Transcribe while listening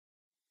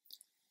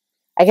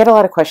I get a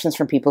lot of questions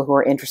from people who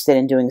are interested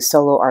in doing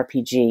solo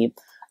RPG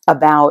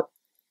about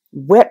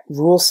what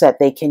rule set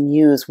they can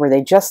use where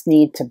they just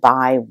need to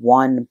buy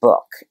one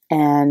book.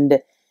 And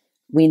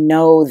we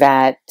know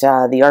that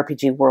the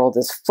RPG world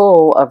is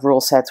full of rule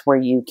sets where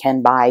you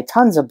can buy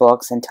tons of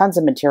books and tons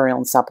of material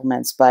and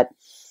supplements, but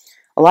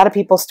a lot of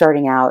people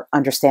starting out,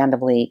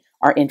 understandably,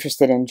 are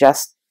interested in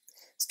just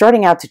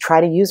starting out to try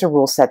to use a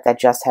rule set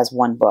that just has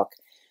one book.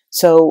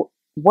 So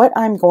what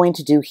I'm going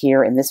to do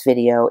here in this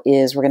video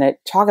is we're going to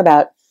talk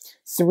about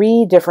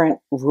 3 different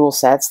rule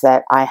sets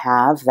that I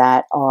have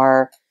that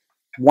are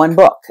one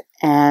book,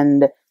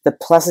 and the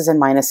pluses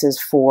and minuses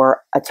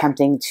for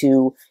attempting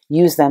to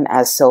use them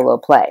as solo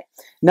play.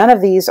 None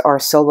of these are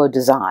solo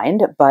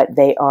designed, but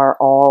they are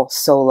all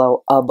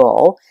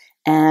soloable.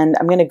 And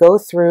I'm going to go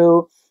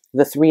through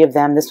the 3 of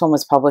them. This one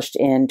was published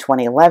in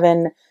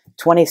 2011,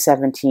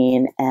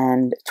 2017,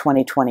 and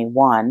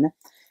 2021.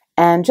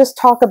 And just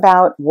talk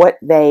about what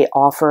they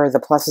offer, the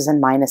pluses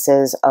and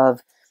minuses of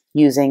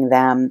using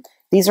them.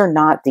 These are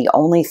not the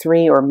only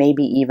 3, or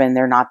maybe even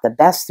they're not the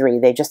best 3.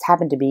 They just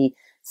happen to be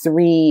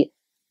 3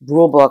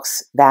 rule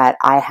books that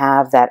I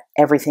have that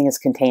everything is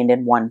contained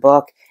in one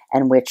book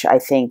and which I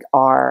think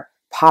are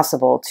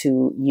possible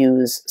to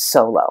use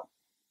solo.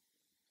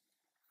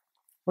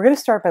 We're going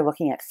to start by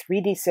looking at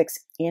 3d6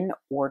 in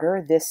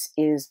order. This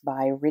is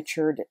by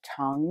Richard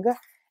Tung,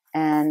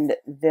 and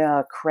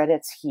the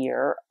credits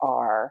here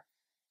are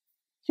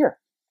here.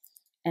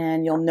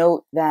 And you'll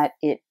note that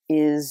it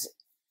is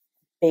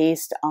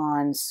based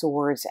on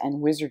Swords and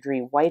Wizardry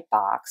White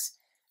Box,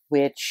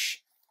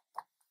 which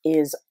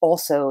is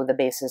also the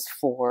basis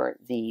for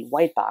the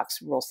white box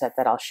rule set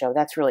that I'll show.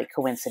 That's really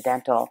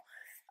coincidental.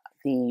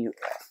 The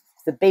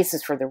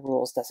basis for the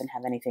rules doesn't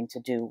have anything to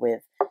do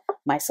with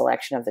my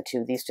selection of the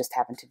 2. These just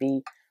happen to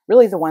be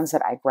really the ones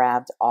that I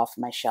grabbed off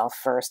my shelf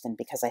first, and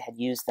because I had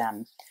used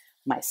them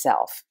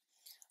myself.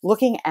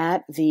 Looking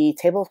at the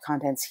table of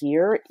contents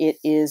here, it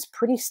is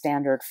pretty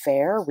standard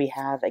fare. We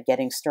have a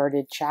Getting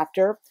Started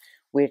chapter,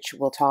 which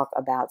will talk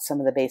about some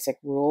of the basic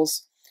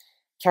rules.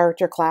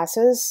 Character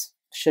classes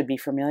should be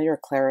familiar: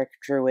 cleric,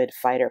 druid,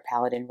 fighter,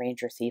 paladin,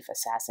 ranger, thief,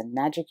 assassin,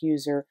 magic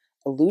user,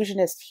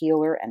 illusionist,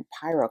 healer, and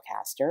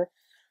pyrocaster.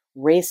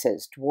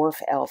 Races: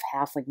 dwarf, elf,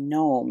 halfling,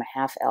 gnome,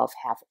 half-elf,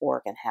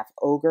 half-orc, and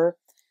half-ogre.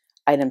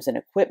 Items and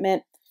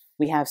equipment.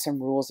 We have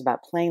some rules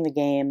about playing the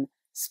game,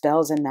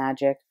 spells and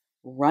magic,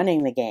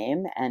 running the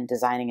game, and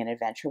designing an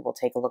adventure. We'll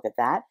take a look at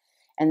that.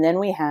 And then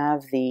we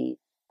have the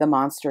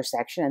monster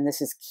section, and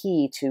this is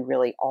key to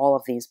really all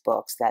of these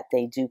books, that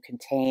they do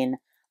contain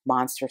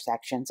monster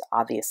sections,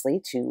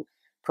 obviously, to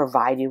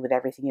provide you with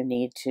everything you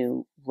need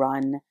to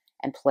run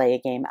and play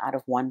a game out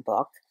of one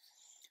book.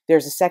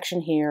 There's a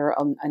section here,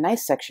 a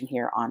nice section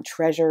here on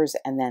treasures,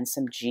 and then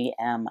some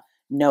GM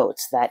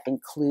notes that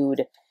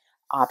include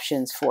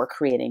options for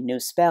creating new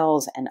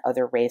spells and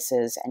other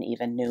races and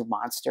even new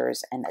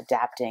monsters and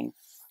adapting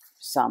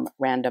some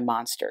random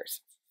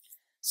monsters.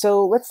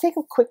 So let's take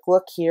a quick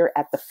look here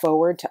at the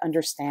foreword to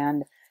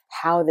understand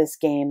how this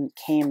game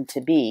came to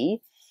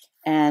be.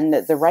 And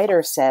the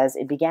writer says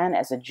it began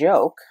as a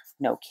joke.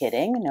 No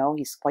kidding. No,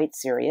 he's quite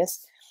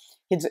serious.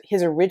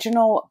 His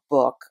original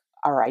book,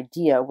 our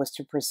idea, was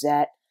to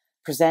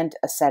present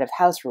a set of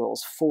house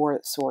rules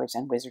for Swords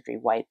and Wizardry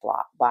White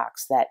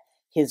Box that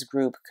his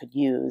group could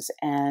use.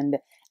 And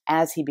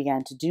as he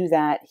began to do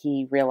that,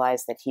 he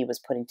realized that he was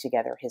putting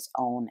together his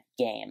own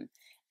game,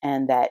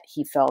 and that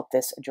he felt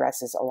this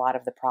addresses a lot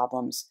of the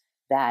problems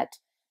that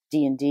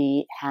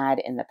D&D had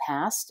in the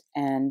past,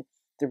 and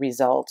the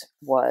result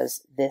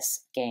was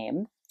this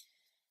game.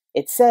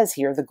 It says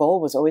here, the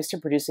goal was always to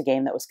produce a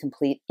game that was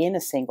complete in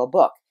a single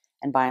book,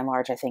 and by and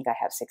large, I think I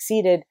have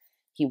succeeded.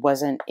 He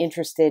wasn't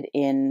interested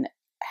in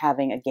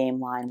having a game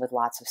line with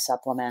lots of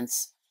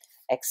supplements,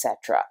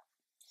 etc.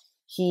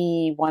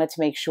 He wanted to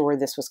make sure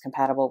this was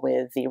compatible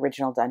with the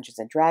original Dungeons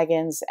 &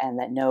 Dragons and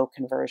that no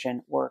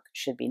conversion work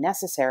should be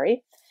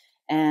necessary.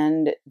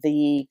 And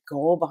the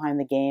goal behind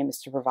the game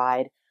is to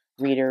provide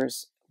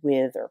readers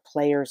with, or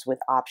players with,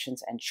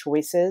 options and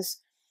choices.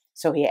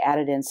 So he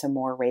added in some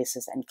more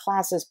races and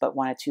classes, but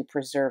wanted to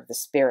preserve the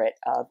spirit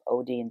of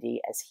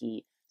OD&D as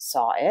he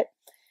saw it.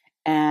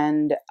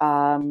 And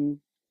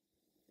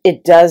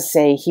it does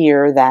say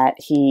here that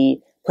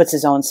he puts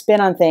his own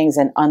spin on things,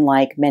 and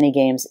unlike many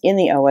games in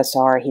the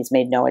OSR, he's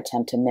made no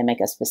attempt to mimic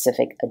a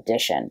specific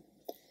edition.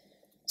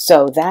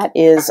 So that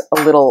is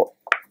a little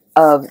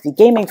of the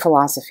gaming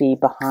philosophy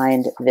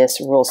behind this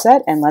rule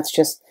set, and let's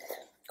just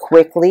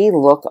quickly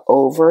look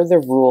over the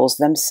rules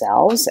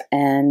themselves.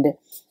 And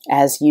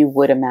as you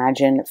would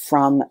imagine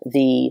from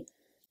the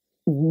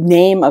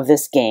name of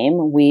this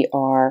game, we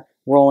are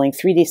rolling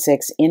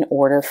 3d6 in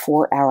order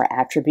for our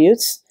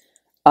attributes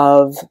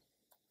of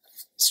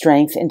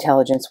strength,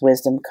 intelligence,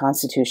 wisdom,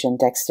 constitution,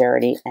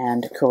 dexterity,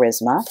 and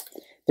charisma.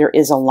 There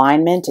is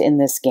alignment in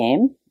this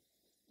game,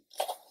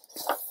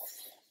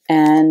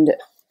 and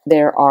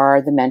there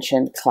are the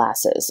mentioned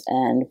classes,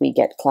 and we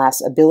get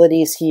class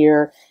abilities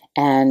here,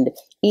 and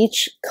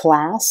each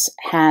class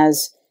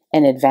has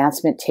an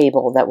advancement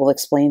table that will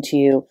explain to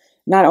you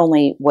not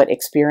only what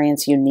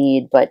experience you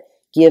need, but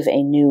give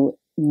a new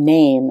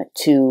name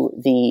to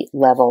the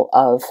level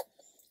of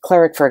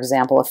cleric. For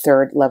example, a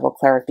 3rd level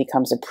cleric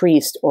becomes a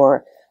priest,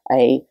 or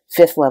a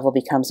 5th level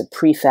becomes a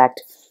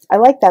prefect. I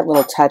like that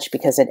little touch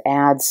because it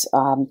adds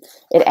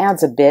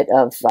a bit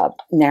of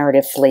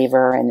narrative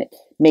flavor, and it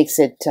makes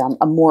it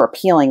a more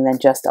appealing than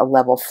just a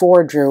level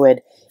 4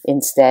 druid.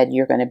 Instead,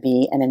 you're going to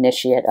be an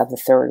initiate of the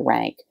 3rd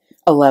rank.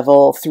 A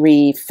level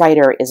 3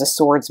 fighter is a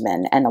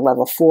swordsman, and a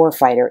level 4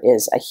 fighter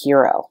is a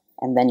hero.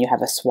 And then you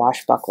have a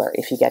swashbuckler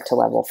if you get to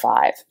level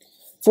 5.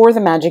 For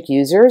the magic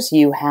users,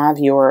 you have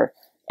your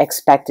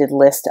expected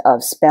list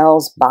of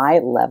spells by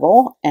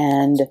level,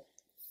 and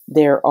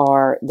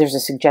there's a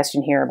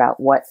suggestion here about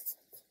what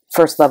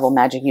 1st level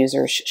magic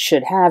users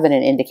should have, and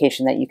an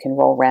indication that you can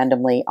roll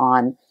randomly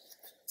on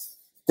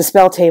the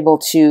spell table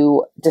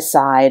to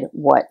decide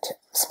what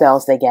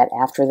spells they get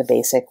after the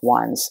basic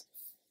ones.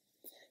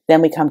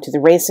 Then we come to the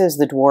races: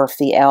 the dwarf,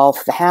 the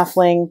elf, the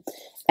halfling,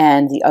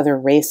 and the other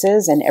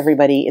races, and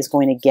everybody is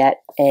going to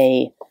get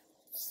a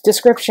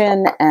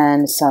description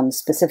and some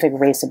specific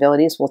race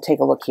abilities. We'll take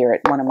a look here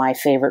at one of my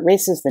favorite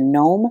races, the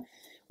gnome,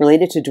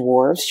 related to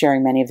dwarves,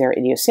 sharing many of their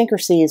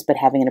idiosyncrasies, but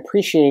having an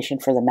appreciation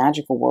for the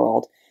magical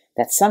world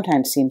that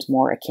sometimes seems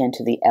more akin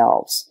to the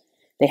elves.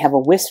 They have a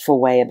wistful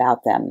way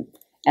about them,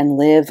 and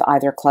live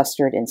either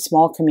clustered in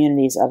small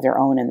communities of their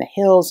own in the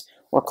hills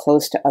or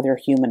close to other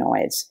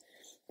humanoids.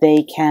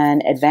 They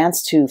can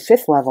advance to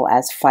 5th level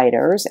as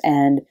fighters,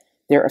 and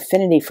their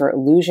affinity for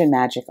illusion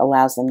magic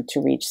allows them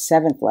to reach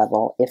 7th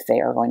level if they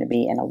are going to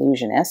be an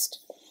illusionist.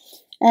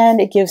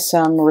 And it gives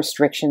some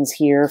restrictions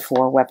here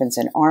for weapons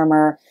and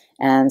armor,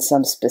 and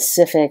some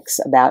specifics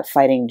about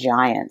fighting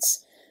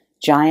giants.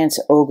 Giants,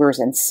 ogres,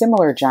 and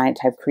similar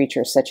giant-type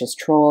creatures such as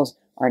trolls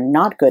are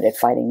not good at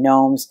fighting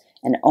gnomes,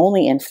 and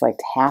only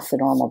inflict half the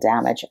normal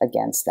damage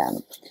against them.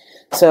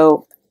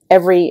 So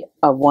every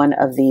one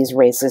of these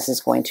races is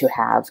going to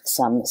have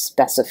some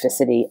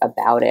specificity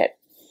about it.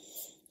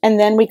 And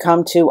then we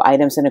come to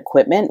items and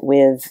equipment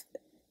with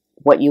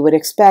what you would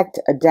expect: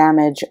 a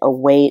damage, a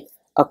weight,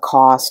 a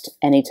cost,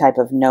 any type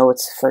of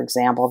notes, for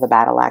example, the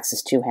battle axe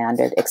is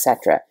 2-handed,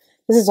 etc.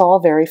 This is all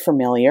very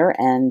familiar,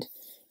 and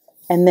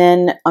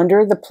then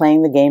under the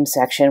playing the game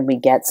section, we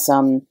get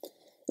some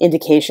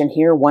indication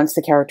here. Once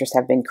the characters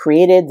have been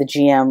created, the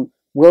GM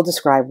will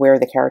describe where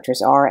the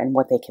characters are and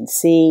what they can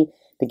see.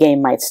 The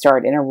game might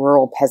start in a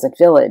rural peasant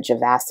village, a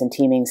vast and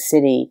teeming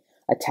city,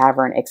 a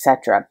tavern,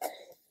 etc.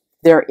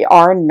 There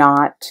are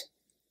not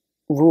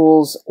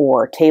rules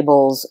or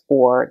tables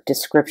or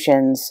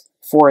descriptions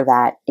for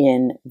that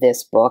in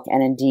this book,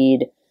 and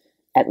indeed,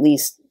 at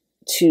least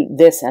to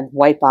this, and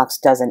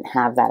Whitebox doesn't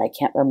have that. I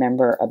can't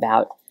remember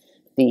about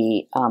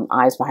the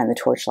Eyes Behind the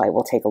Torchlight.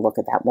 We'll take a look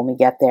at that when we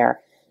get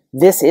there.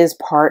 This is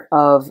part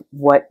of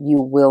what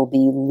you will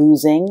be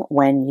losing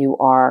when you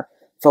are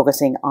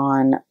focusing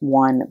on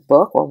one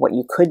book, or what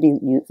you could be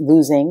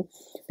losing,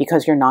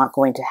 because you're not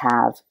going to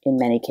have, in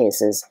many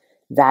cases,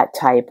 that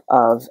type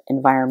of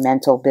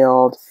environmental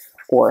build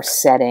or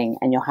setting,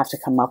 and you'll have to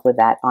come up with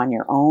that on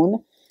your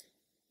own.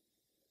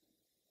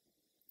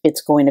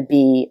 It's going to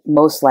be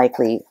most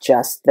likely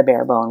just the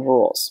bare bone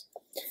rules.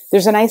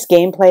 There's a nice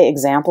gameplay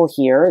example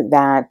here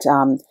that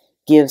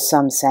gives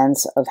some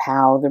sense of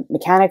how the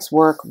mechanics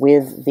work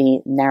with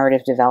the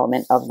narrative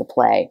development of the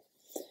play.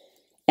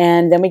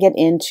 And then we get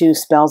into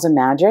spells and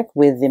magic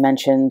with the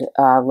mentioned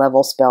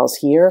level spells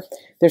here.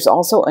 There's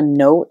also a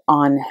note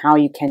on how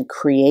you can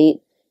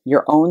create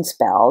your own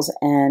spells,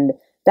 and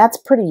that's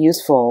pretty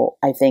useful,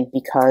 I think,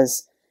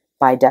 because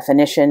by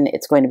definition,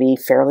 it's going to be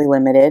fairly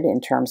limited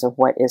in terms of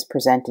what is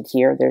presented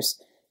here.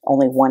 There's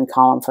only one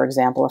column, for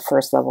example, of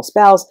 1st level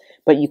spells,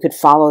 but you could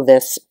follow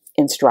this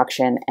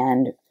instruction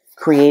and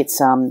create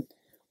some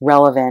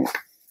relevant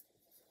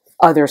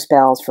other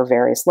spells for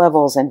various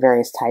levels and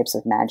various types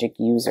of magic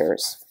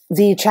users.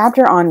 The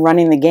chapter on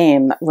running the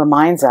game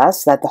reminds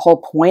us that the whole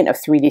point of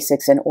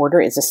 3d6 in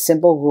Order is a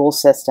simple rule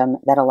system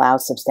that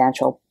allows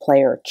substantial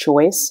player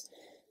choice,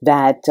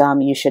 that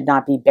you should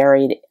not be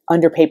buried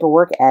under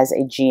paperwork as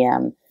a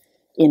GM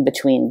in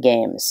between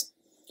games.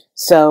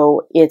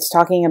 So it's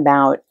talking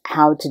about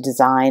how to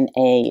design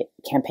a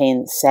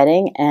campaign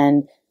setting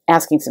and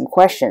asking some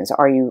questions.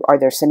 Are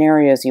there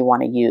scenarios you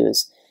want to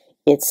use?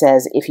 It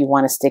says if you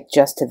want to stick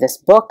just to this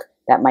book,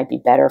 that might be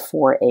better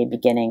for a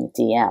beginning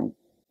DM.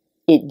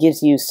 It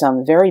gives you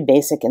some very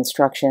basic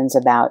instructions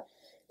about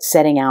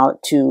setting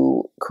out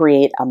to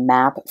create a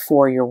map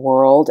for your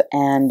world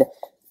and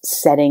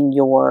setting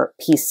your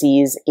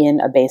PCs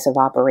in a base of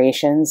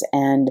operations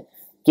and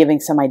giving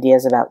some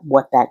ideas about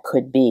what that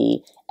could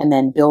be, and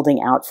then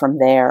building out from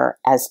there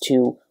as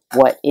to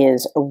what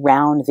is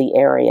around the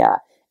area.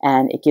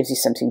 And it gives you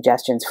some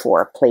suggestions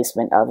for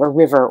placement of a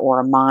river or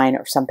a mine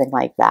or something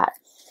like that.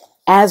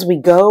 As we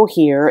go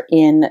here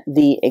in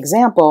the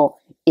example,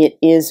 it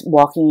is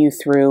walking you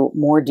through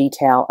more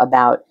detail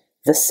about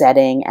the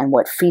setting and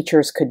what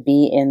features could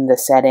be in the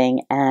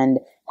setting and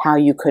how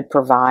you could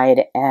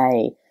provide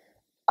a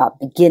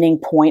beginning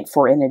point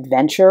for an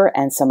adventure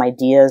and some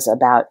ideas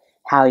about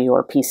how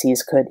your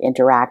PCs could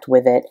interact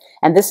with it.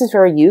 And this is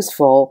very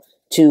useful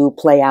to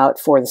play out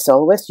for the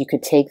soloist. You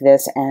could take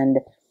this and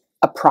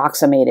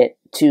approximate it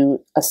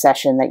to a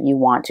session that you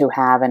want to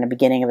have and a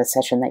beginning of a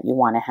session that you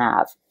want to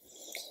have.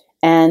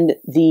 And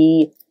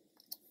the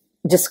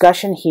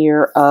discussion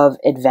here of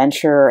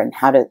adventure and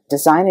how to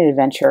design an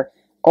adventure,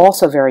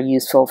 also very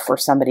useful for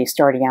somebody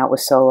starting out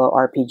with solo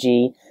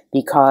RPG,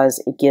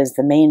 because it gives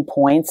the main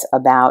points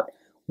about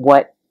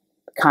what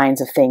kinds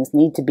of things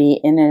need to be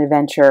in an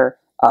adventure,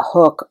 a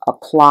hook, a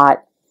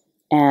plot,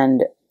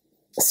 and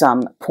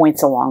some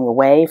points along the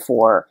way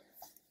for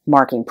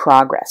marking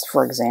progress,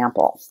 for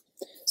example.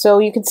 So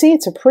you can see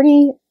it's a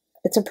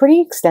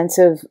pretty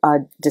extensive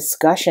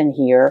discussion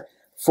here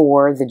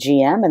for the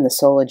GM and the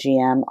solo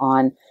GM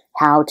on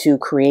how to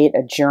create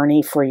a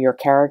journey for your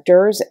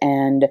characters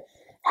and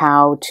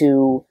how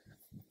to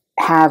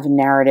have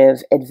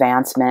narrative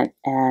advancement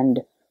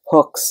and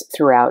hooks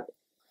throughout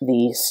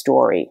the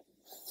story.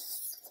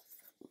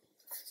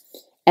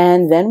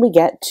 And then we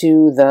get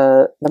to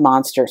the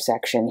monster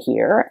section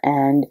here,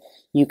 and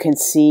you can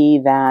see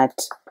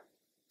that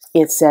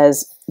it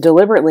says,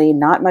 deliberately,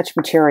 not much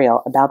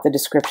material about the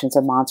descriptions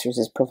of monsters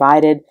is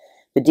provided.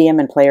 The DM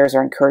and players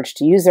are encouraged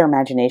to use their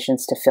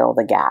imaginations to fill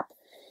the gap.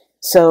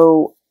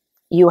 So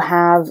you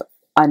have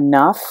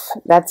enough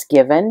that's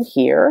given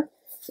here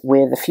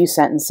with a few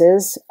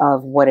sentences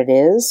of what it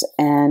is,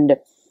 and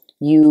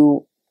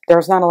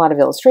there's not a lot of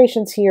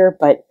illustrations here,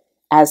 but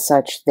as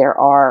such, there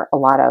are a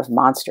lot of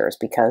monsters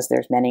because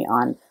there's many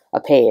on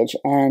a page,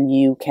 and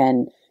you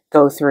can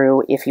go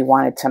through. If you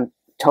wanted to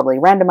totally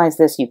randomize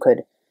this, you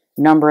could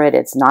number it.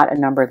 It's not a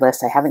numbered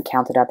list. I haven't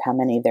counted up how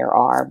many there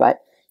are, but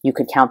you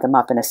could count them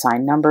up and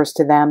assign numbers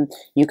to them.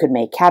 You could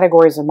make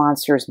categories of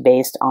monsters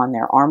based on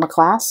their armor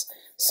class,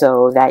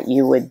 so that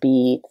you wouldn't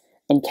be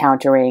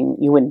encountering,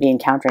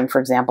 for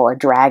example, a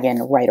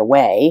dragon right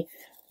away.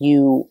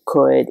 You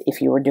could,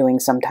 if you were doing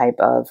some type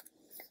of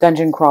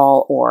dungeon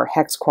crawl or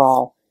hex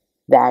crawl,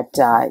 that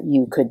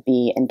you could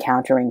be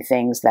encountering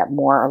things that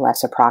more or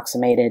less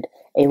approximated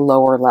a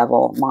lower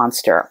level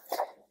monster.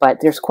 But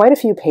there's quite a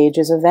few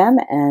pages of them,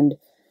 and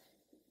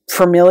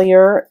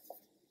familiar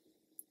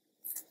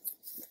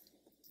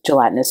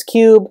gelatinous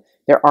cube.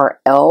 There are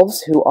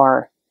elves who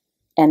are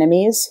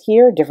enemies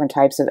here, different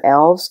types of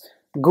elves.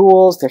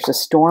 Ghouls, there's a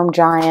storm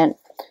giant.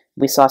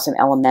 We saw some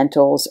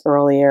elementals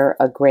earlier,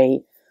 a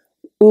gray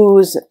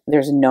ooze.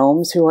 There's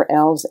gnomes who are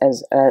elves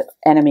as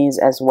enemies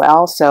as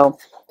well. So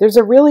there's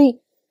a really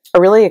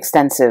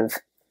extensive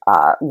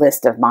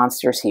list of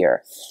monsters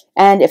here.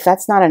 And if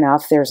that's not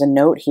enough, there's a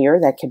note here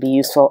that could be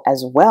useful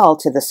as well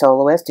to the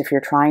soloist if you're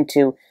trying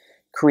to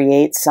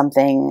create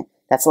something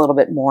that's a little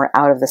bit more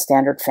out of the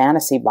standard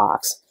fantasy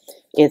box.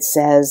 It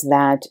says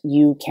that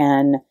you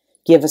can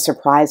give a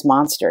surprise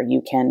monster.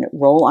 You can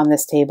roll on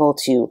this table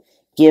to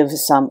give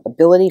some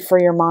ability for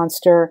your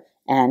monster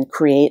and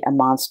create a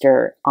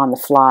monster on the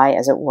fly,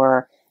 as it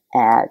were,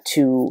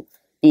 to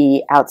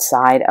be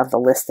outside of the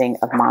listing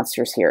of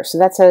monsters here. So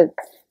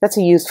that's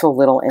a useful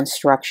little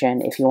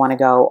instruction if you want to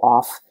go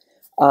off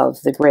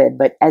of the grid.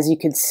 But as you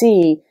can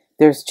see,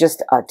 there's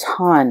just a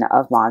ton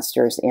of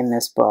monsters in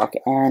this book,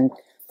 and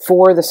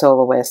for the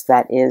soloist,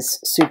 that is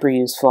super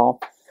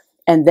useful.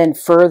 And then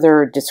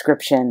further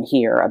description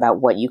here about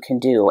what you can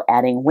do,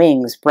 adding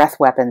wings, breath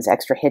weapons,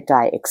 extra hit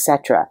die,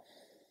 etc.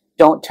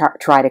 Don't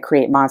try to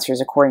create monsters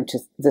according to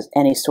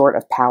any sort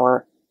of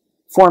power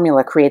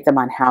formula. Create them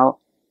on how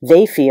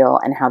they feel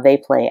and how they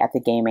play at the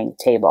gaming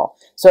table.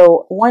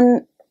 So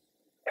one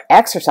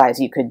exercise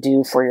you could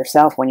do for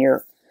yourself when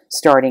you're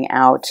starting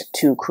out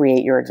to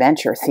create your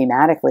adventure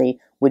thematically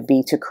would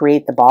be to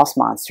create the boss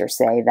monster.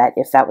 Say that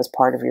if that was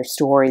part of your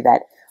story,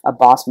 that a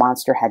boss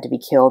monster had to be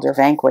killed or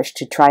vanquished,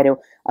 to try to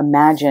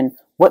imagine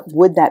what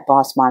would that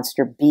boss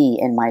monster be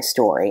in my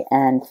story,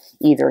 and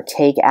either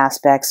take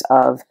aspects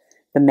of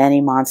the many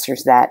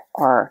monsters that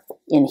are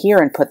in here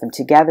and put them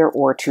together,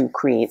 or to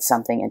create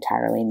something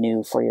entirely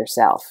new for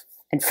yourself.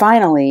 And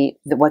finally,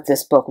 what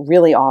this book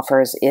really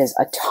offers is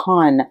a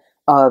ton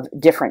of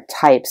different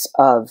types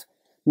of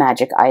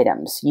magic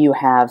items. You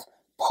have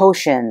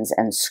potions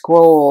and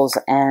scrolls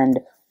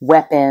and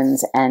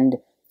weapons and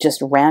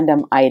just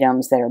random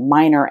items that are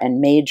minor and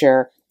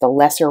major, the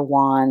lesser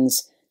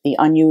wands, the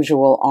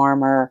unusual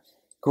armor,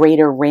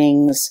 greater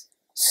rings,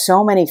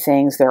 so many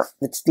things.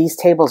 These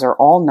tables are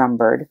all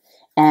numbered,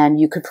 and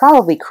you could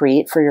probably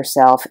create for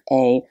yourself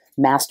a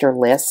master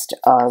list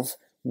of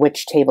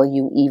which table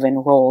you even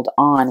rolled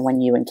on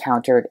when you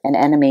encountered an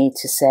enemy,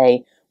 to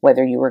say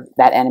whether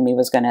that enemy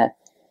was going to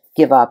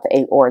give up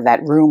or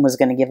that room was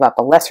going to give up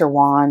a lesser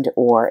wand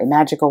or a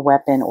magical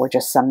weapon or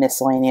just some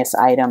miscellaneous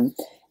item.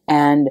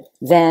 And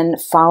then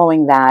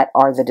following that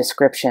are the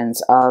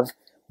descriptions of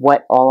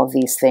what all of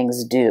these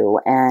things do.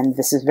 And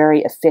this is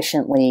very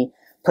efficiently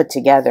put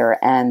together,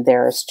 and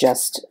there's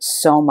just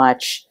so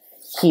much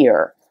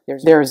here.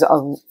 There's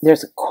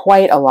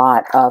quite a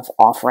lot of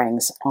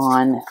offerings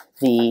on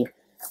the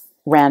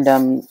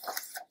random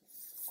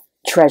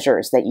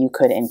treasures that you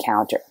could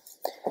encounter.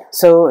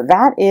 So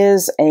that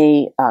is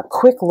a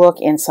quick look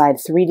inside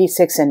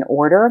 3D6 in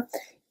order.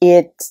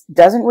 It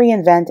doesn't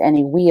reinvent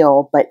any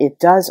wheel, but it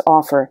does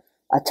offer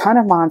a ton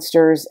of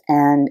monsters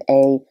and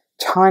a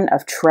ton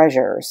of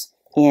treasures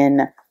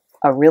in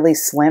a really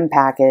slim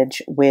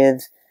package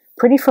with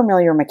pretty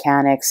familiar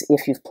mechanics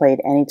if you've played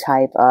any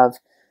type of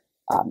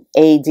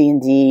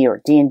AD&D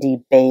or D&D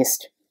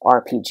based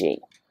RPG.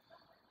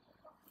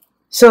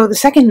 So the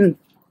second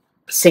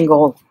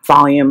single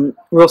volume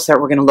rule set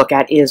we're going to look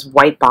at is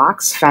White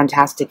Box,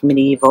 Fantastic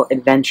Medieval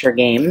Adventure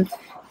Game.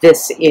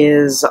 This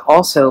is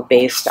also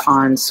based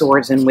on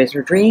Swords and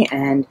Wizardry,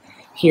 and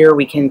here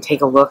we can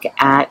take a look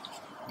at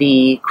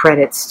the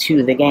credits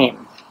to the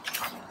game.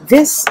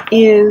 This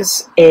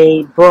is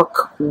a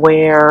book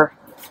where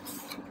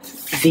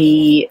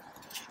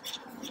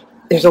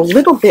there's a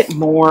little bit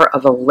more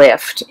of a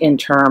lift in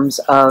terms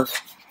of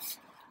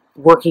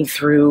working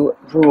through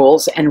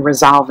rules and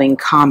resolving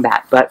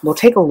combat, but we'll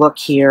take a look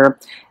here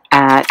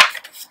at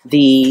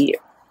the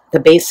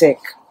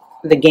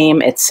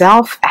game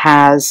itself.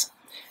 Has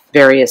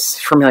various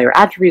familiar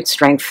attributes: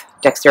 strength,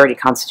 dexterity,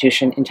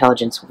 constitution,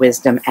 intelligence,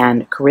 wisdom,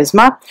 and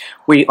charisma.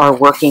 We are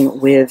working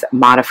with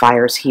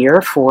modifiers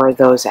here for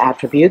those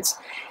attributes,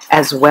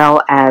 as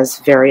well as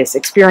various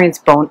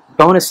experience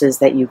bonuses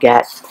that you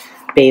get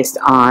based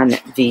on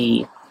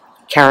the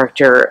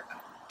character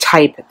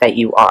type that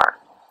you are,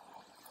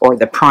 or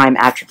the prime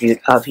attribute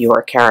of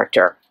your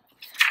character.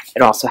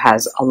 It also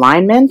has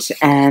alignment,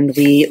 and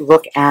we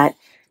look at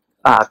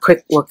a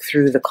quick look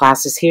through the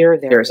classes here.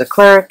 There's a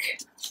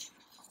cleric,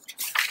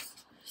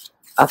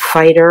 a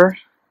fighter,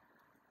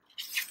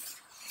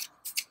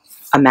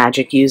 a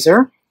magic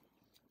user,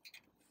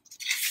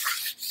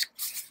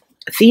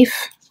 a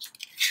thief,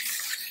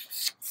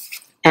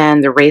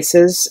 and the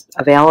races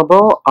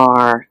available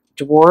are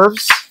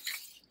dwarves,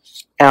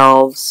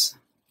 elves,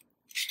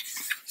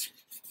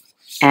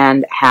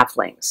 and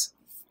halflings.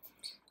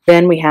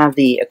 Then we have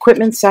the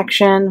equipment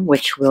section,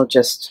 which we'll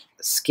just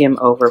skim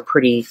over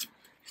pretty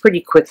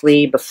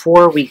quickly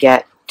before we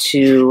get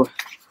to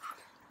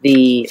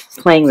the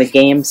playing the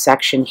game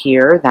section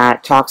here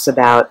that talks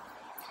about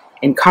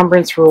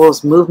encumbrance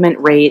rules, movement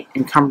rate,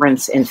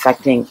 encumbrance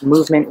infecting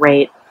movement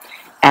rate,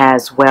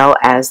 as well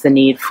as the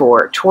need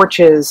for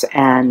torches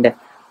and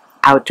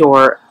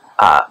outdoor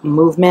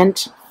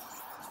movement.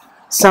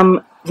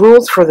 Some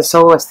rules for the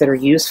soloist that are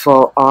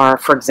useful are,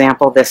 for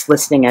example, this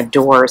listening at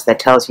doors that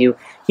tells you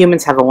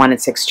humans have a 1 in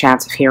 6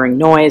 chance of hearing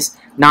noise.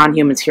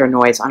 Non-humans hear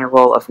noise on a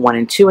roll of 1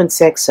 in 2 in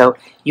 6, so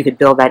you could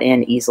build that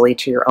in easily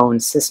to your own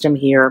system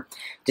here.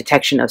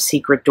 Detection of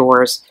secret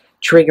doors,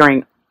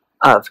 triggering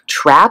of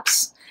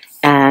traps,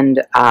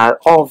 and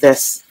all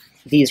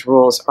these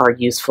rules are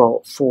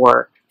useful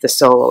for the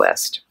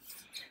soloist.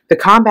 The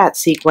combat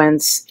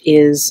sequence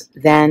is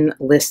then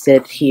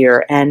listed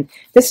here, and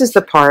this is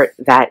the part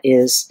that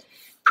is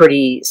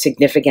pretty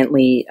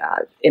significantly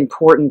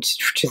important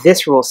to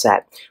this rule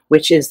set,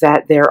 which is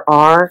that there's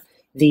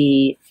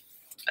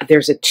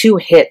a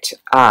 2-hit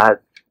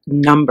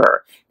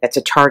number. That's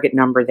a target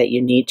number that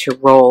you need to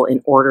roll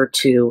in order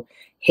to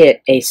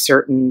hit a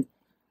certain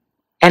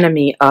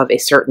enemy of a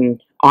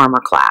certain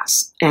armor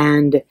class.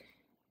 And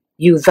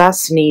you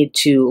thus need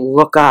to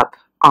look up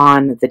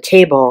on the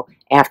table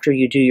after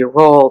you do your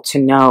roll to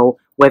know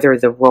whether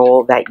the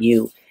roll that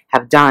you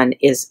have done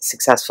is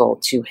successful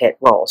to hit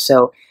roll.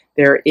 So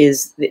it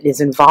is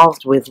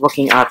involved with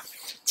looking up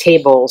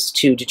tables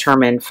to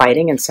determine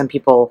fighting, and some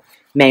people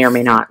may or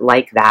may not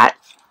like that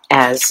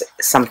as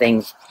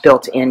something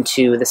built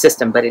into the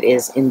system, but it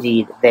is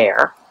indeed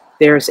there.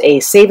 There's a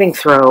saving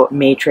throw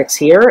matrix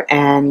here,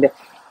 and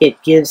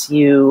it gives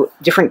you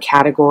different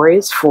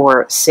categories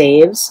for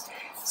saves.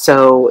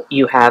 So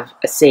you have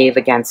a save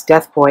against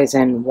death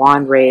poison,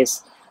 wand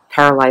raise,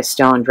 paralyzed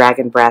stone,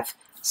 dragon breath,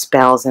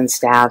 spells and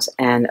staves,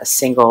 and a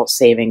single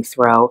saving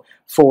throw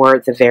for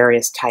the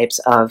various types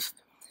of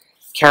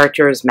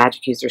characters: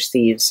 magic users,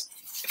 thieves,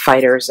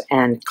 fighters,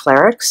 and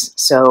clerics.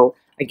 So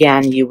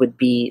again, you would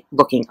be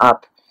looking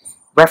up,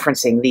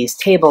 referencing these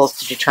tables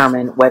to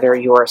determine whether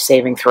your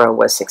saving throw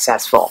was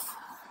successful.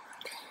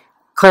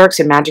 Clerics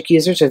and magic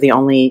users are the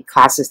only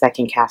classes that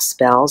can cast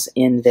spells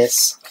in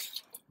this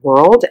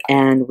world,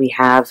 and we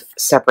have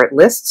separate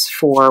lists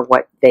for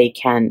what they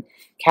can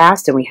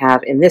cast, and we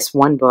have in this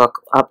one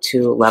book up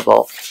to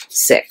level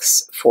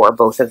 6 for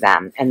both of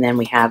them. And then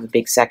we have a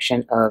big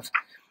section of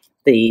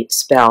the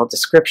spell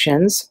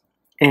descriptions,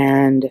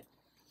 and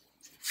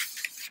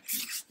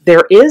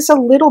there is a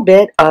little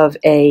bit of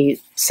a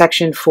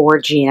section for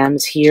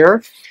GMs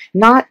here.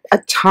 Not a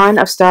ton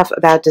of stuff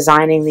about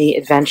designing the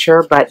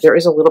adventure, but there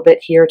is a little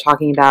bit here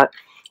talking about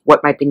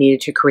what might be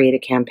needed to create a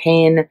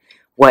campaign,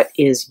 what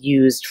is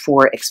used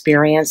for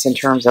experience in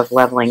terms of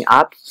leveling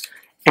up,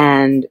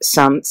 and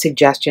some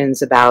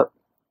suggestions about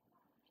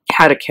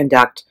how to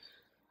conduct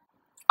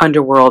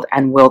underworld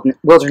and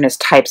wilderness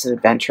types of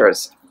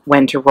adventures,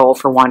 when to roll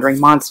for wandering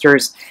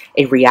monsters,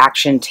 a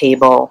reaction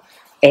table,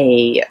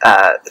 a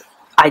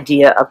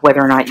idea of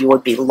whether or not you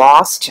would be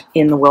lost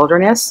in the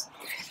wilderness,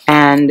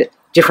 and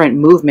different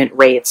movement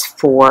rates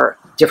for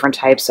different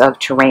types of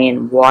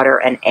terrain, water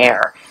and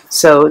air.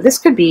 So this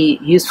could be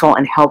useful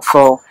and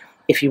helpful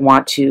if you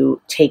want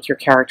to take your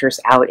characters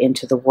out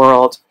into the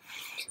world.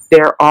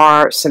 There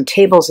are some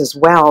tables as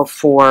well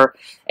for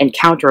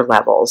encounter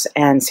levels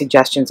and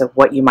suggestions of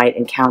what you might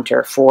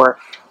encounter for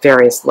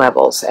various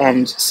levels.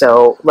 And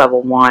so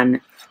level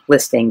 1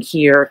 listing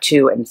here,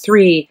 2 and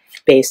 3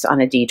 based on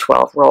a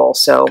D12 roll.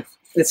 So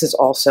this is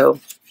also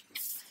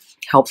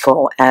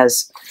helpful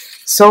as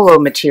solo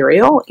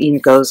material.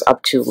 It goes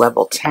up to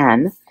level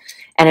 10.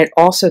 And it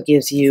also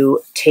gives you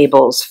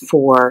tables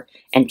for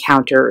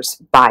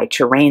encounters by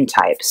terrain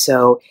type.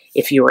 So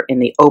if you were in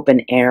the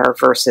open air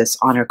versus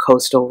on a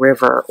coastal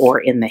river or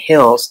in the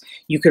hills,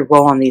 you could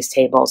roll on these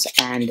tables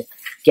and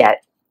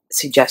get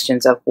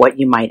suggestions of what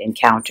you might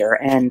encounter.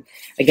 And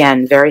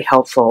again, very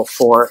helpful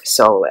for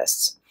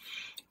soloists.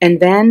 And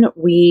then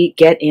we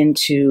get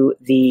into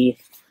the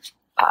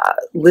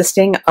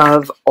listing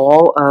of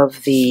all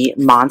of the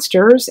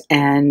monsters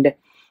and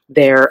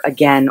their,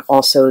 again,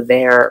 also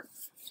their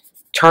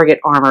target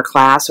armor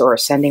class or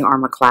ascending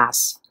armor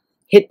class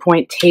hit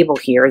point table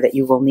here that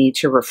you will need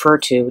to refer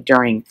to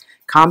during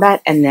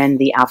combat, and then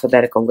the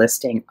alphabetical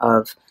listing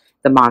of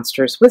the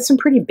monsters with some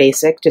pretty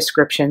basic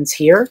descriptions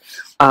here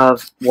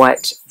of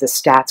what the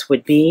stats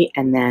would be,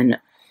 and then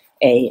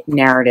a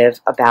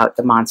narrative about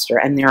the monster.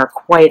 And there are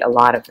quite a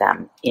lot of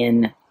them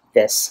in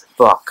this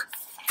book.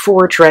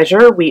 For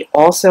treasure, we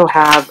also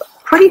have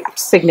pretty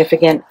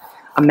significant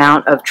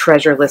amount of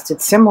treasure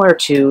listed, similar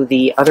to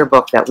the other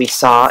book that we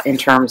saw in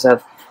terms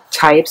of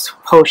types,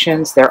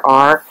 potions.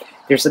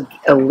 There's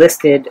a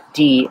listed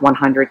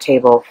D100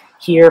 table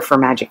here for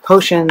magic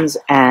potions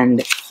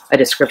and a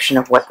description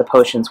of what the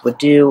potions would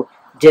do.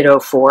 Ditto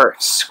for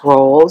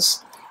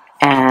scrolls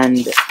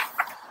and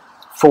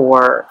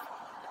for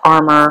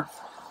armor.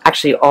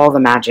 Actually, all the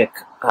magic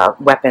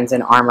weapons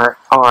and armor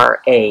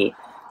are a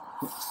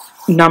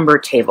number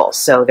table,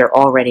 so they're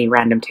already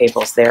random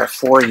tables there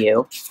for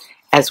you,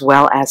 as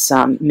well as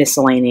some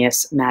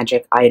miscellaneous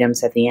magic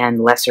items at the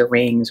end, lesser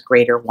rings,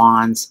 greater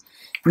wands,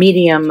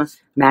 medium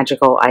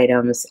magical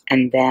items,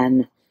 and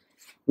then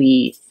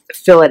we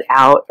fill it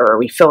out, or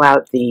we fill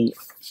out the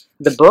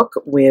book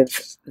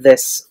with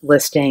this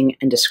listing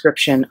and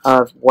description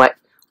of what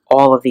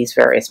all of these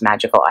various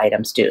magical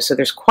items do. So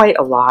there's quite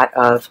a lot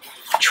of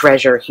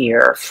treasure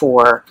here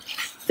for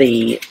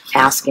the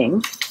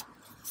asking.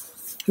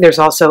 There's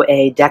also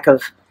a deck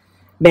of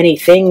many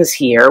things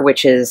here,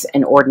 which is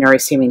an ordinary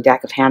seeming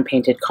deck of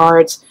hand-painted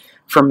cards,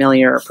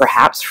 familiar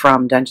perhaps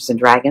from Dungeons &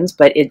 Dragons,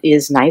 but it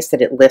is nice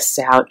that it lists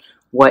out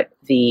what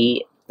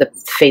the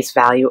face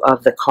value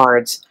of the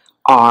cards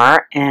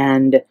are,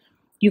 and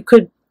you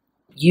could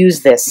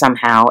use this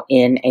somehow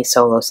in a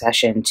solo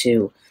session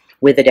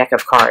with a deck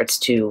of cards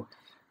to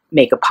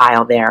make a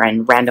pile there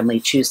and randomly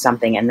choose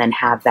something and then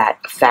have that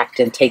effect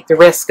and take the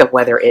risk of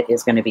whether it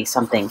is going to be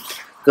something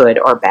good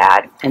or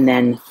bad. And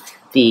then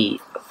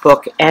the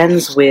book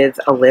ends with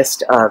a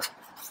list of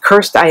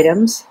cursed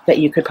items that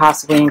you could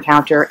possibly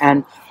encounter,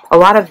 and a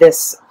lot of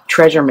this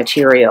treasure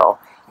material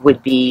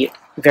would be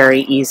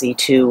very easy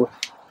to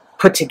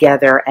put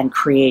together and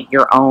create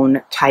your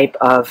own type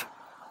of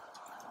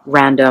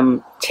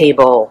random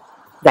table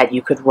that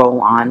you could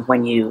roll on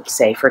when you,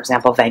 say, for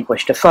example,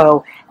 vanquished a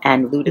foe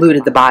and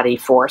looted the body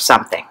for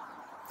something.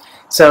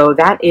 So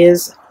that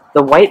is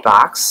the white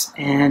box,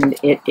 and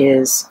it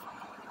is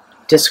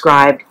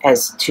described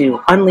as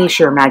to unleash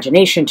your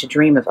imagination to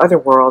dream of other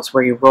worlds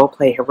where you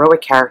roleplay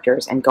heroic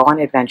characters and go on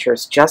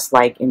adventures just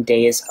like in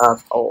days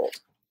of old.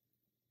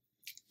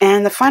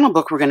 And the final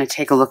book we're going to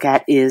take a look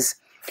at is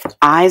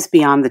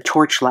Beyond the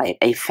Torchlight,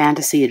 a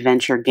fantasy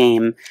adventure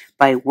game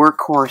by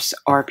Workhorse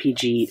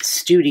RPG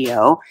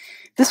Studio.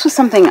 This was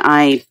something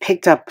I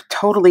picked up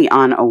totally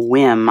on a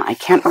whim. I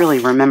can't really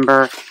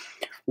remember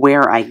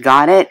where I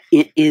got it.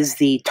 It is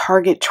the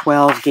Target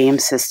 12 game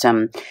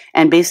system,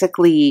 and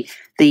basically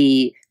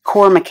the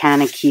core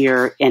mechanic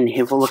here, and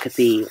we'll look at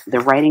the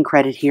writing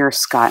credit here,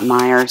 Scott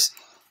Myers.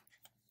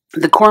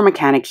 The core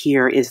mechanic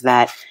here is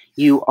that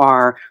you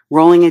are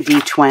rolling a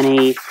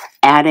d20,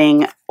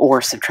 adding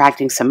or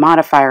subtracting some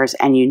modifiers,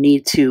 and you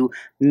need to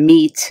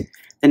meet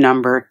the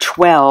number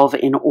 12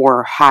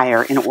 or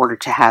higher in order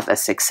to have a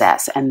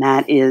success. And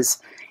that is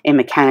a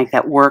mechanic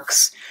that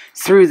works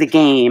through the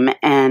game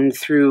and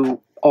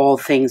through all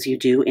things you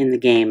do in the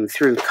game,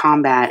 through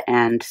combat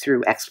and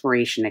through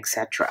exploration,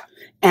 etc.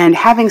 And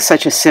having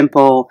such a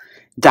simple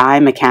die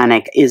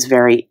mechanic is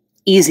very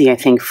easy, I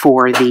think,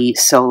 for the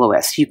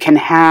soloist. You can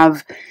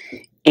have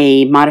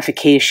a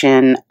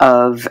modification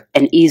of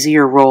an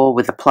easier roll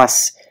with a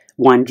plus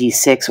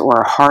 1d6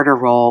 or a harder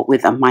roll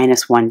with a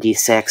minus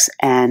 1d6.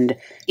 And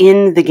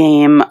in the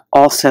game,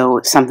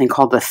 also something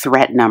called the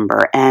threat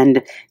number.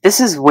 And this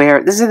is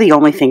the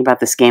only thing about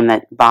this game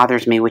that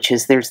bothers me, which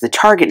is there's the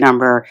target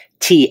number,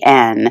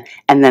 TN,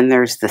 and then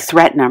there's the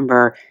threat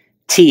number,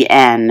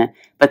 TN,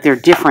 but they're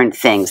different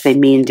things. They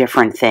mean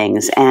different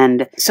things.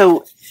 And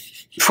so,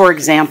 for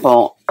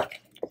example,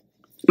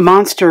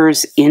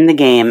 monsters in the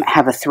game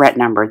have a threat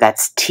number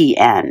that's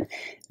TN.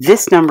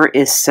 this number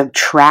is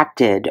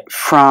subtracted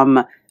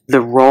from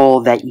the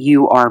roll that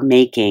you are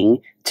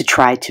making to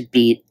try to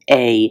beat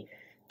a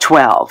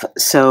 12.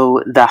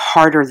 So the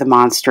harder the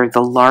monster,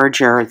 the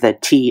larger the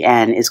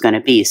TN is going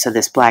to be. So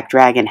this black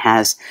dragon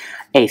has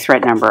a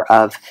threat number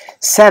of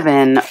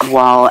 7,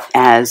 while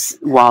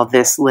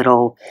this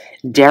little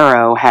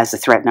Darrow has a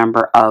threat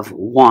number of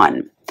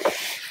 1.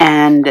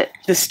 And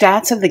the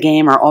stats of the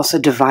game are also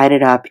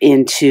divided up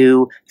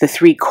into the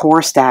 3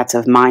 core stats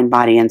of mind,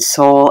 body, and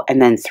soul,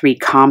 and then 3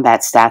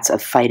 combat stats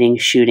of fighting,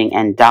 shooting,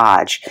 and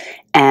dodge.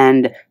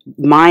 And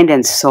mind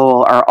and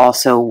soul are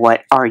also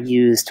what are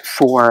used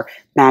for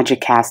magic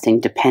casting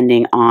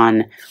depending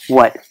on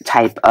what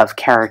type of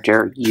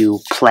character you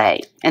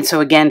play. And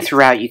so again,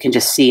 throughout, you can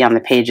just see on the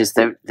pages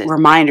the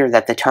reminder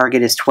that the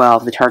target is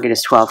 12. The target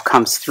is 12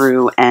 comes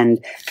through,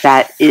 and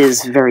that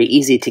is very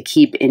easy to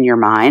keep in your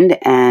mind,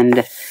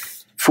 and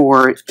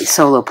for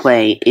solo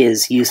play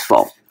is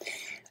useful.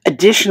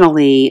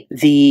 Additionally,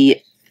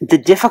 the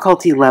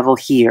difficulty level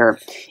here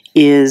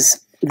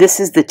is,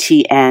 this is the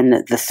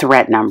TN, the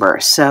threat number.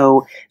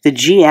 So the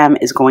GM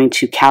is going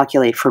to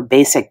calculate for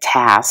basic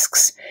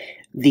tasks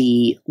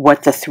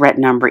what the threat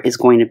number is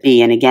going to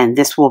be. And again,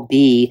 this will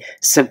be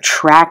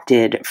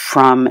subtracted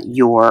from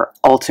your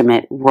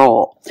ultimate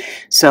roll.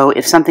 So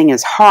if something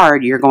is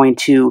hard, you're going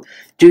to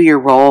do your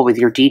roll with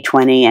your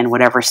D20 and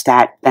whatever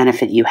stat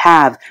benefit you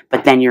have,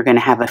 but then you're going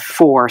to have a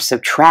 4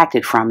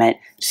 subtracted from it,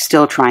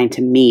 still trying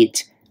to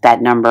meet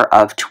that number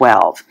of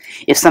 12.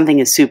 If something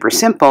is super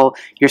simple,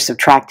 you're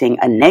subtracting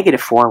a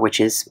 -4, which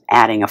is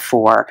adding a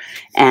 4,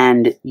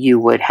 and you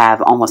would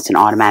have almost an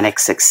automatic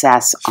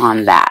success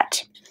on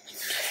that.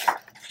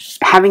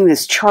 Having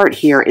this chart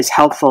here is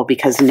helpful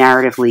because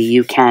narratively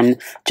you can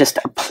just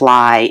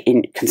apply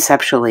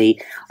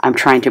conceptually. I'm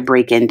trying to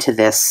break into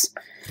this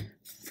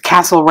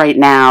castle right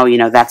now. You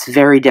know, that's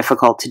very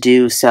difficult to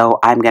do, so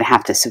I'm going to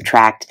have to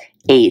subtract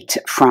 8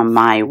 from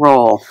my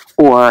roll.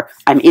 Or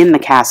I'm in the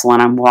castle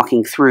and I'm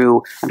walking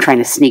through, I'm trying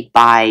to sneak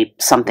by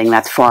something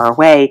that's far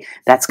away.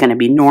 That's going to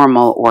be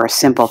normal or a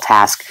simple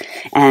task.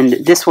 And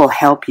this will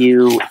help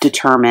you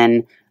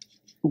determine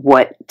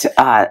what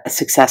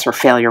success or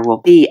failure will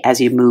be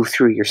as you move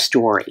through your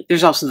story.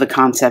 There's also the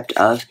concept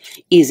of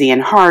easy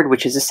and hard,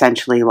 which is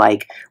essentially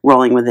like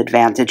rolling with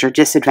advantage or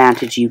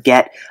disadvantage. You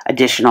get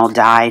additional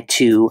die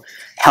to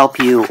help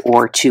you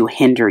or to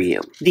hinder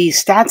you. The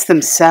stats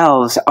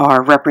themselves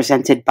are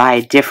represented by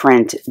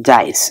different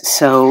dice.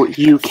 So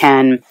you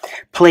can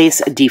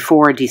place a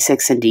D4,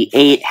 D6, and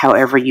D8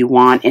 however you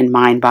want in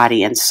mind,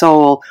 body, and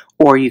soul,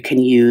 or you can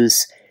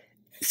use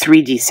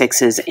 3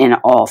 D6s in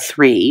all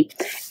 3,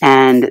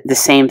 and the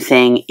same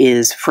thing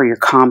is for your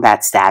combat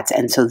stats.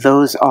 And so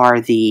those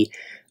are the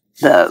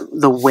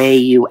way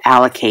you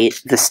allocate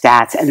the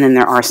stats, and then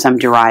there are some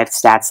derived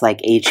stats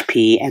like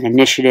HP and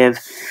initiative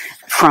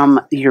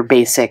from your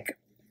basic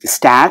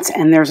stats,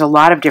 and there's a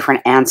lot of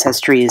different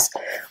ancestries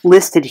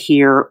listed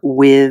here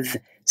with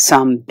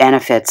some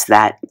benefits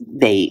that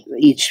they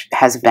each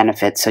has a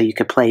benefit. So you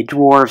could play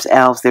dwarves,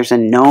 elves, there's a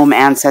gnome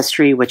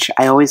ancestry, which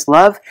I always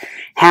love,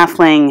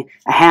 halfling,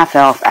 a half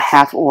elf, a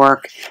half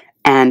orc,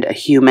 and a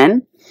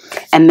human.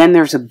 And then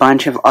there's a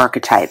bunch of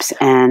archetypes,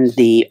 and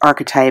the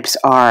archetypes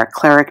are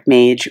cleric,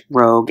 mage,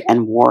 rogue,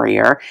 and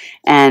warrior.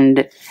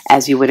 And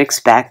as you would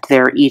expect,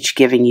 they're each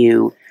giving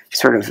you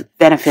sort of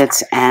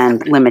benefits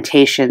and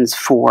limitations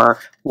for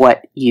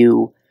what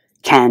you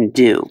can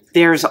do.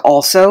 There's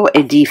also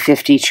a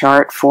D50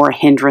 chart for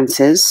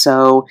hindrances,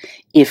 so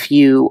if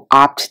you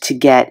opt to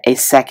get a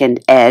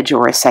second edge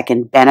or a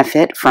second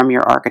benefit from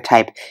your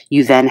archetype,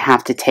 you then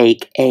have to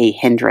take a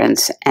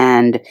hindrance,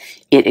 and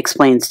it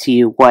explains to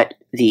you what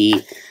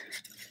the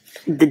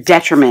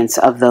detriments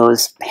of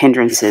those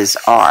hindrances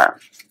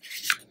are.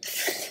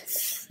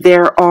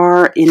 There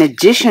are, in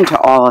addition to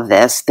all of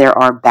this, there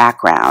are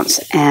backgrounds,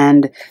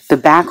 and the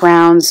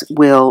backgrounds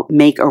will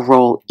make a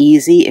roll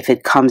easy if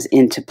it comes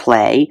into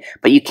play,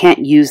 but you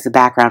can't use the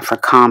background for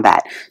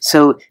combat.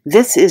 So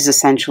this is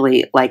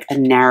essentially like a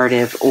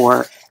narrative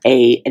or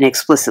an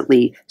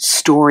explicitly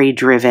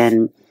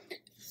story-driven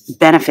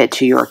benefit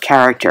to your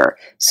character.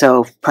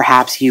 So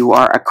perhaps you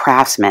are a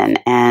craftsman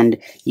and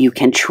you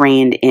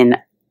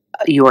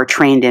are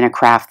trained in a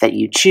craft that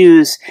you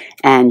choose,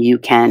 and you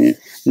can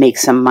make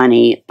some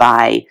money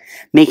by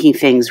making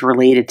things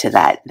related to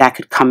that. That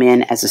could come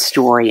in as a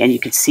story, and you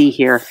could see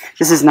here,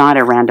 this is not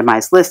a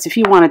randomized list. If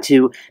you wanted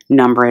to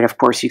number it, of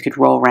course, you could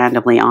roll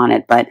randomly on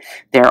it, but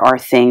there are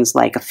things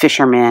like a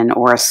fisherman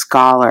or a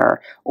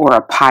scholar or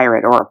a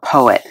pirate or a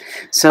poet.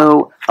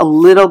 So a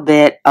little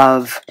bit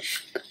of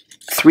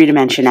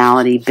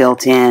three-dimensionality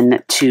built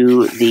in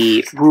to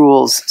the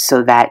rules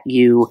so that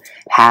you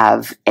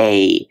have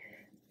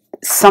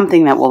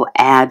something that will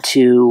add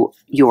to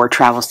your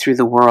travels through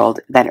the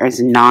world that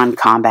is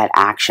non-combat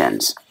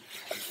actions.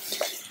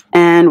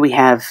 And we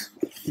have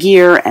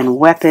gear and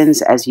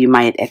weapons, as you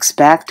might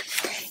expect.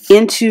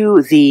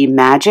 Into the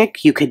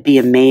magic, you could be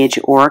a mage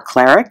or a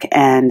cleric,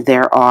 and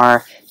there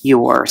are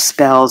your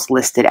spells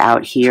listed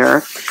out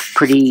here.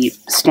 Pretty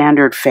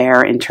standard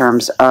fare in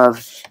terms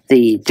of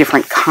the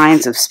different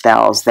kinds of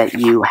spells that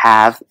you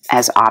have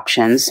as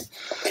options.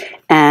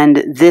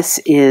 And this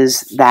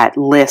is that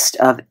list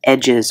of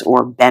edges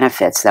or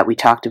benefits that we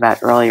talked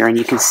about earlier, and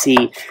you can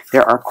see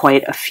there are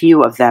quite a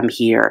few of them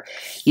here.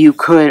 You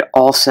could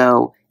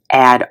also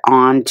add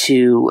on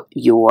to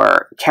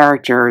your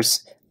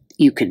characters.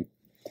 You could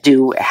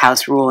do a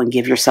house rule and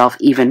give yourself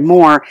even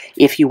more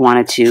if you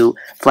wanted to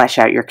flesh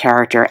out your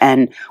character.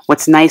 And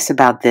what's nice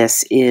about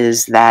this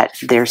is that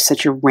there's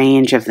such a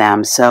range of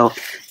them, so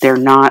they're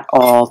not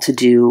all to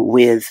do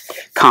with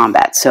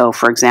combat. So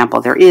for example,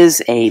 there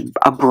is a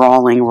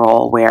brawling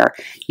role where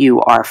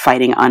you are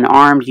fighting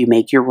unarmed. You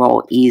make your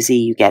role easy.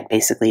 You get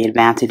basically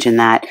advantage in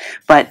that.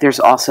 But there's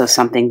also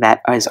something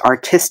that is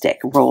artistic.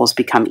 Roles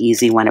become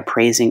easy when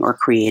appraising or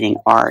creating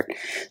art.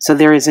 So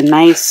there is a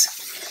nice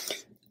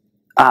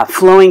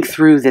flowing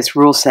through this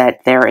rule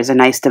set, there is a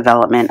nice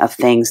development of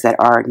things that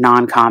are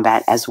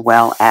non-combat as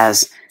well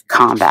as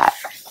combat.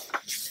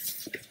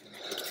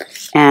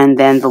 And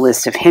then the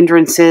list of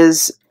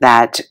hindrances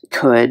that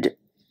could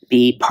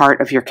be part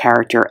of your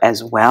character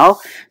as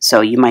well. So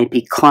you might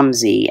be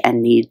clumsy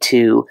and need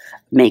to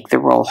make the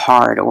roll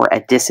hard or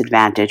at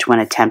disadvantage when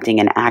attempting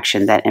an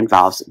action that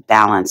involves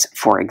balance,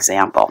 for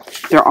example.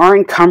 There are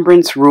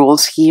encumbrance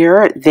rules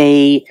here.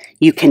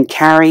 You can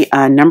carry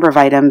a number of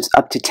items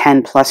up to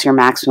 10 plus your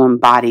maximum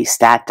body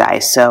stat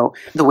dice. So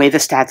the way the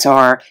stats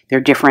are, they're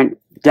different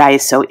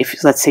dice. So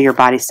if, let's say, your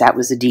body stat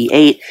was a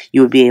D8,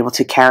 you would be able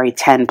to carry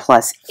 10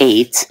 plus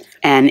 8.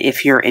 And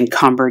if you're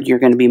encumbered, you're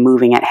going to be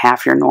moving at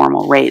half your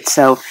normal rate.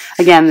 So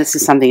again, this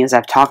is something, as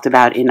I've talked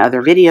about in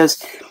other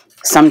videos,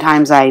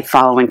 sometimes I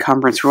follow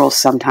encumbrance rules,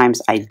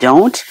 sometimes I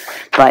don't.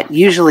 But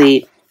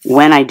usually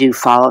when I do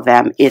follow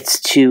them, it's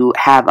to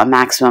have a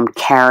maximum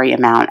carry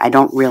amount. I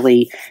don't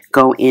really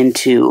go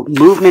into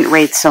movement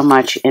rates so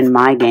much in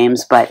my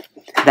games, but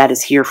that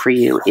is here for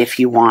you if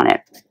you want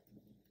it.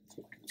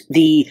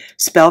 The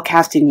spell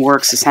casting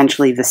works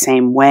essentially the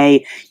same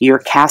way. You're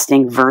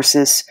casting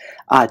versus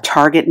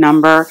target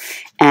number,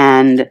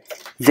 and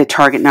the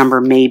target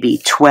number may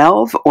be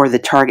 12, or the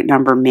target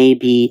number may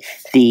be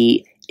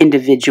the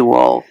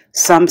individual.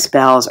 Some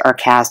spells are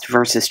cast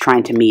versus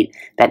trying to meet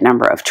that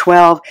number of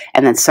 12,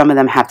 and then some of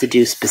them have to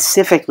do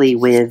specifically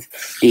with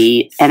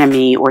the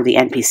enemy or the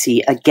NPC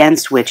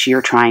against which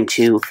you're trying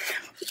to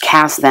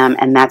cast them,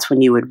 and that's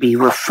when you would be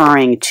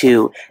referring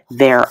to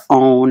their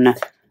own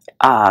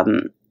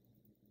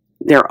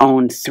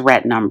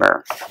threat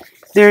number.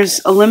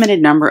 There's a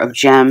limited number of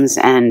gems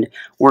and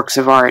works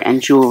of art and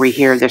jewelry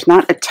here. There's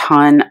not a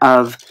ton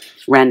of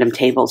random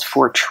tables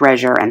for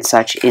treasure and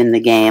such in the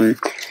game.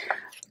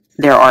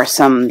 There are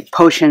some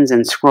potions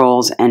and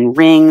scrolls and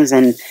rings,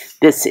 and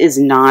this is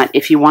not,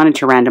 if you wanted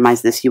to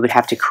randomize this, you would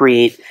have to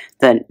create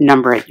the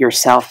number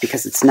yourself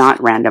because it's not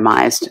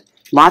randomized.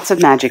 Lots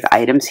of magic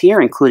items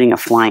here, including a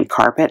flying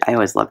carpet. I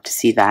always love to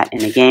see that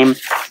in a game.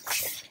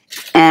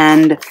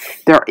 And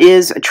there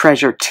is a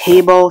treasure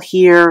table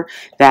here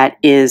that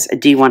is a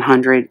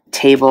D100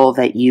 table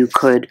that you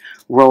could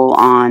roll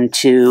on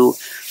to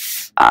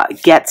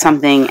get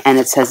something, and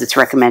it says it's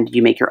recommended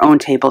you make your own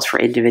tables for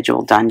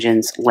individual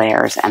dungeons,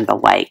 lairs, and the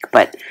like.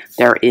 But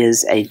there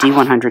is a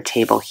D100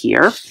 table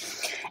here.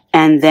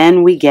 And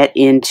then we get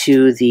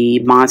into the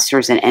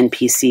monsters and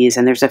NPCs,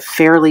 and there's a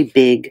fairly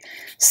big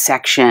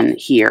section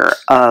here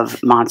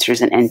of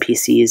monsters and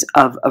NPCs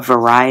of a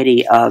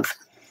variety of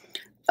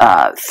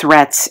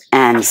threats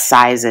and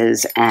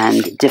sizes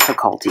and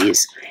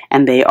difficulties,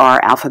 and they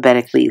are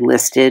alphabetically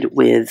listed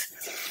with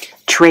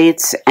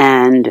traits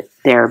and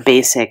their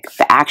basic,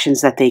 the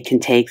actions that they can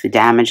take, the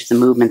damage, the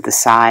movement, the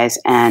size,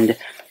 and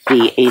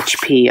the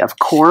HP, of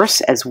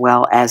course, as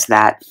well as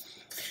that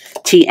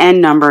TN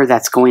number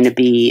that's going to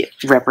be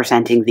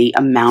representing the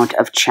amount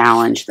of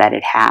challenge that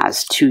it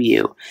has to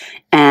you.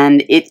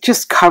 And it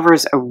just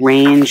covers a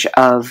range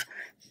of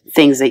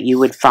things that you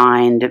would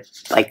find,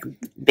 like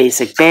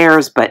basic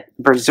bears, but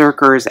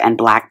berserkers and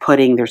black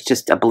pudding. There's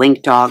just a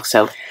blink dog.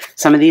 So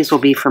some of these will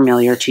be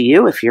familiar to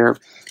you if you're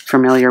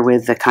familiar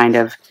with the kind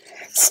of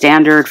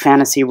standard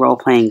fantasy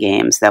role-playing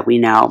games that we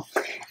know.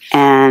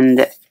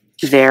 And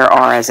there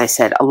are, as I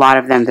said, a lot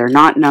of them. They're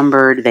not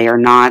numbered.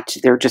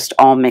 They're just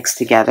all mixed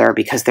together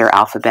because they're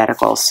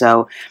alphabetical.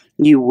 So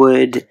you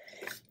would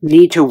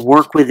need to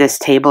work with this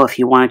table if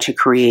you wanted to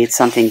create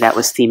something that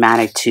was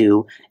thematic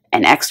to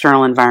an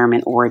external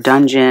environment or a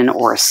dungeon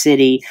or a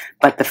city.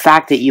 But the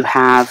fact that you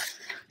have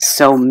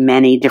so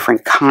many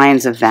different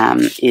kinds of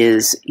them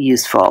is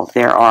useful.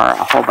 There are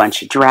a whole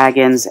bunch of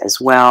dragons as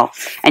well.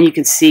 And you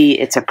can see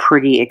it's a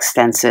pretty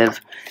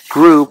extensive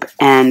group,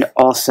 and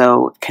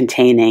also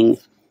containing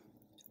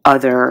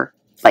other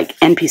like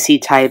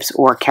NPC types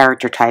or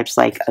character types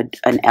like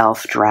an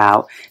elf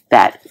drow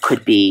that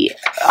could be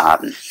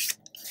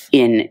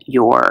in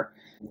your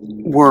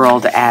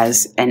world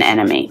as an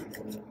enemy.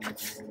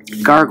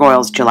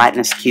 Gargoyles,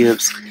 gelatinous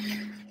cubes,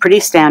 pretty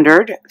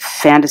standard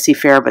fantasy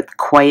fare, but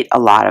quite a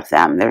lot of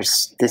them.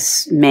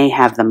 This may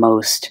have the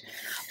most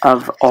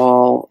of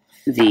all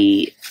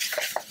the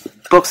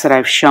books that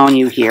I've shown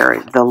you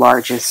here, the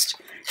largest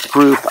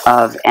group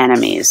of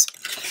enemies.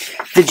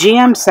 The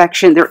GM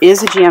section, there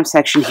is a GM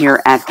section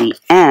here at the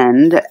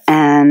end,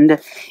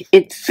 and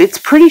it's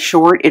pretty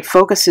short. It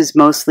focuses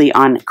mostly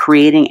on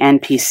creating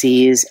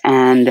NPCs,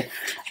 and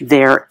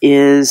there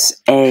is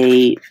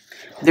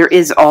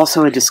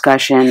also a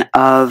discussion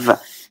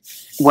of,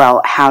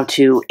 well, how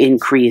to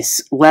increase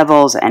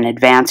levels and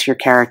advance your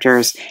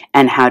characters,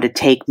 and how to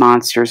take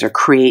monsters or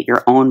create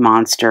your own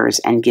monsters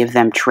and give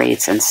them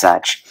traits and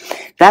such.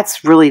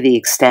 That's really the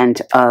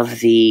extent of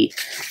the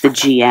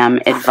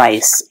GM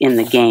advice in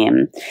the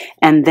game.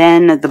 And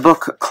then the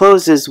book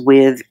closes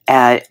with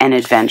an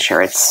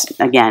adventure. It's,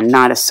 again,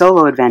 not a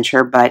solo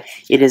adventure, but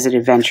it is an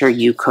adventure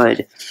you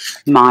could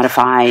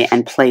modify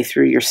and play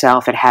through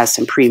yourself. It has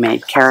some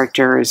pre-made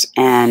characters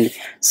and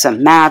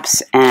some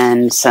maps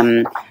and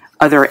some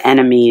other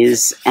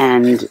enemies,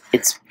 and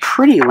it's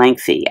pretty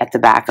lengthy at the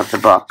back of the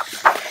book.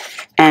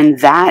 And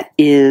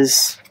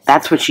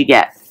that's what you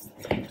get.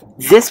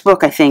 This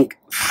book, I think,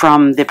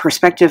 from the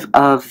perspective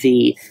of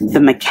the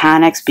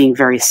mechanics being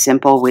very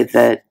simple with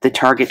the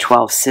Target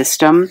 12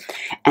 system,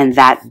 and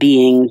that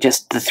being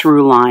just the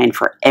through line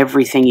for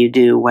everything you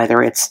do,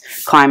 whether it's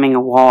climbing a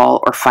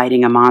wall or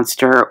fighting a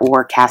monster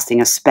or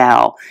casting a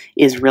spell,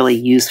 is really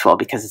useful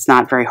because it's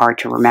not very hard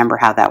to remember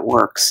how that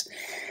works.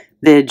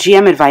 The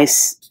GM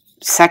advice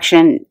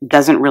section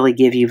doesn't really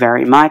give you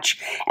very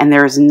much, and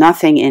there's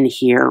nothing in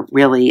here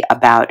really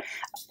about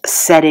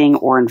setting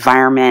or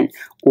environment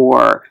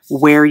or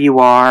where you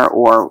are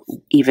or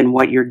even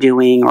what you're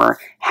doing or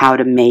how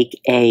to make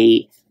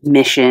a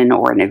mission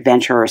or an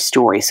adventure or a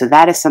story. So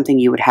that is something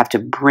you would have to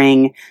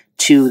bring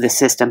to the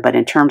system. But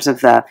in terms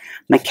of the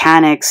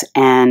mechanics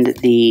and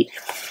the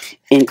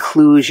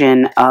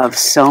inclusion of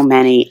so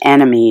many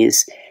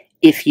enemies,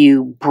 if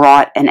you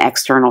brought an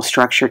external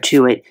structure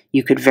to it,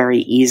 you could very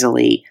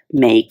easily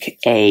make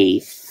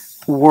a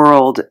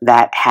world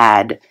that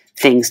had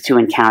things to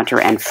encounter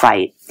and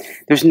fight.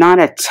 There's not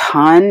a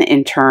ton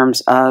in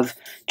terms of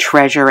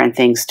treasure and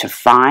things to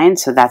find,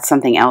 so that's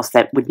something else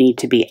that would need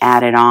to be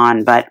added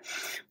on. But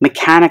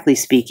mechanically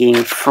speaking,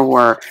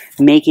 for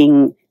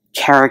making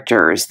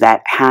characters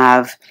that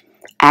have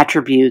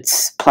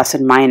attributes, plus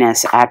and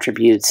minus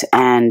attributes,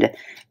 and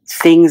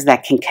things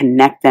that can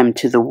connect them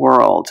to the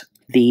world,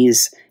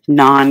 these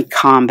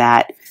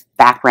non-combat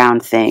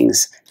background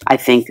things, I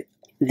think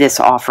this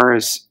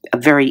offers a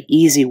very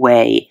easy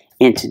way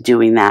into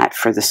doing that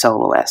for the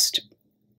soloist.